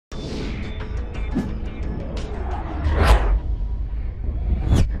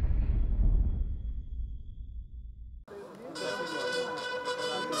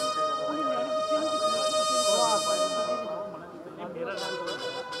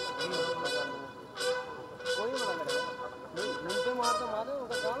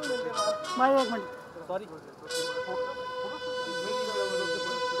भाई एक minute sorry.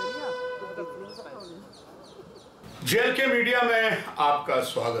 जेएलके media में आपका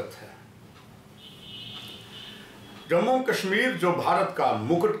स्वागत है। जम्मू कश्मीर जो भारत का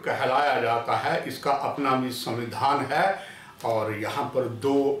मुकुट कहलाया जाता है, इसका अपना भी संविधान है और यहाँ पर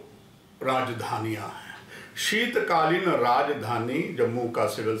दो राजधानियाँ हैं। शीतकालीन राजधानी जम्मू का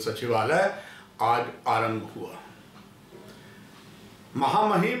सिविल सचिवालय आज आरंभ हुआ।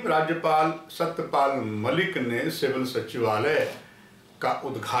 महामहिम राज्यपाल सत्यपाल मलिक ने सिविल सचिवालय का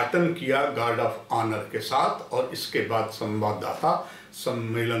उद्घाटन किया गार्ड ऑफ ऑनर के साथ और इसके बाद संवाददाता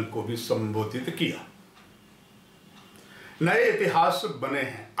सम्मेलन को भी संबोधित किया। नए इतिहास बने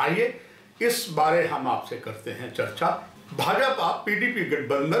हैं, आइए इस बारे हम आपसे करते हैं चर्चा। भाजपा पीडीपी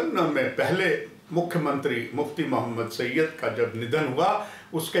गठबंधन में पहले मुख्यमंत्री मुफ्ती मोहम्मद सैयद का जब निधन हुआ,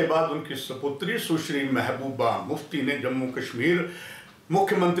 उसके बाद उनकी सुपुत्री सुश्री महबूबा मुफ्ती ने जम्मू कश्मीर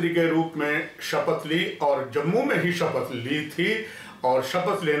मुख्यमंत्री के रूप में शपथ ली और जम्मू में ही शपथ ली थी। और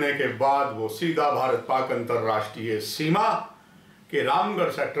शपथ लेने के बाद वो सीधा भारत पाक अंतर्राष्ट्रीय सीमा के रामगढ़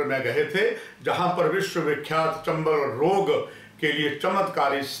सेक्टर में गए थे, जहां पर विश्वविख्यात चंबल रोग के लिए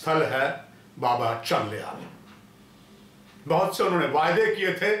चमत्कारी स्थल है बाबा चंद्रयान। बहुत से उन्होंने वादे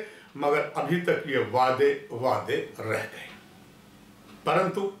किए थे, मगर अभी तक ये वादे रह गए।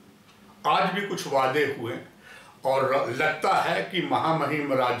 परंतु आज भी कुछ वादे हुए और लगता है कि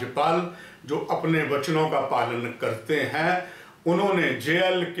महामहिम राज्यपाल जो अपने वचनों का पालन करते हैं, उन्होंने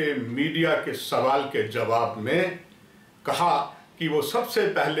जेएल के मीडिया के सवाल के जवाब में कहा कि वो सबसे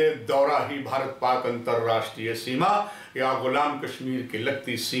पहले दौरा ही भारत पाक अंतर्राष्ट्रीय सीमा या गुलाम कश्मीर की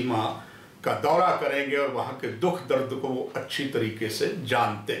लगती सीमा का दौरा करेंगे और वहां के दुख दर्द को वो अच्छी तरीके से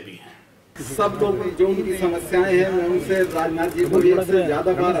जानते भी हैं। सब लोग जो उनकी समस्याएं हैं मैं उनसे राजनाथ जी को एक से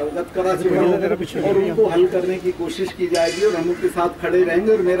ज्यादा बार अवगत करा चुका हूँ और उनको हल करने की कोशिश की जाएगी और हम उनके साथ खड़े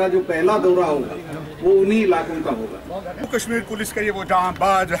रहेंगे। और मेरा जो पहला दौरा होगा वो उन्हीं इलाकों का होगा। जम्मू कश्मीर पुलिस के ये वो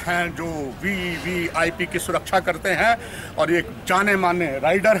जांबाज हैं जो वीवीआईपी की सुरक्षा करते हैं और एक जाने माने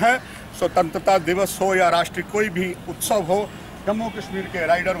राइडर है। स्वतंत्रता दिवस हो या राष्ट्रीय कोई भी उत्सव हो, जम्मू कश्मीर के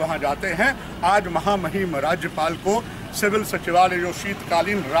राइडर वहां जाते हैं। आज महामहिम राज्यपाल को सिविल सचिवालय जो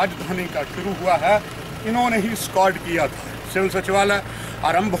शीतकालीन राजधानी का शुरू हुआ है, इन्होंने ही स्कॉट किया था। सिविल सचिवालय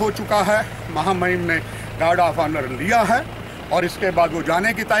आरंभ हो चुका है, महामहिम ने गार्ड ऑफ ऑनर लिया है और इसके बाद वो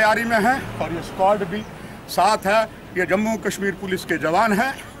जाने की तैयारी में है और ये स्क्वाड भी साथ है। ये जम्मू कश्मीर पुलिस के जवान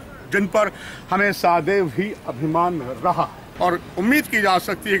हैं जिन पर हमें सदैव ही अभिमान रहा और उम्मीद की जा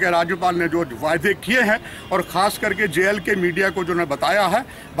सकती है कि राज्यपाल ने जो वायदे किए हैं और ख़ास करके जेएल के मीडिया को जो ने बताया है,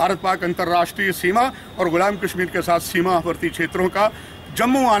 भारत पाक अंतर्राष्ट्रीय सीमा और गुलाम कश्मीर के साथ सीमावर्ती क्षेत्रों का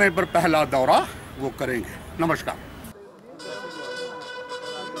जम्मू आने पर पहला दौरा वो करेंगे। नमस्कार।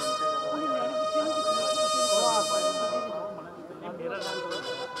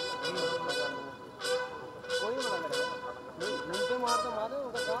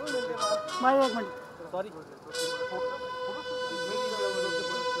 भाई एक मिनट सॉरी।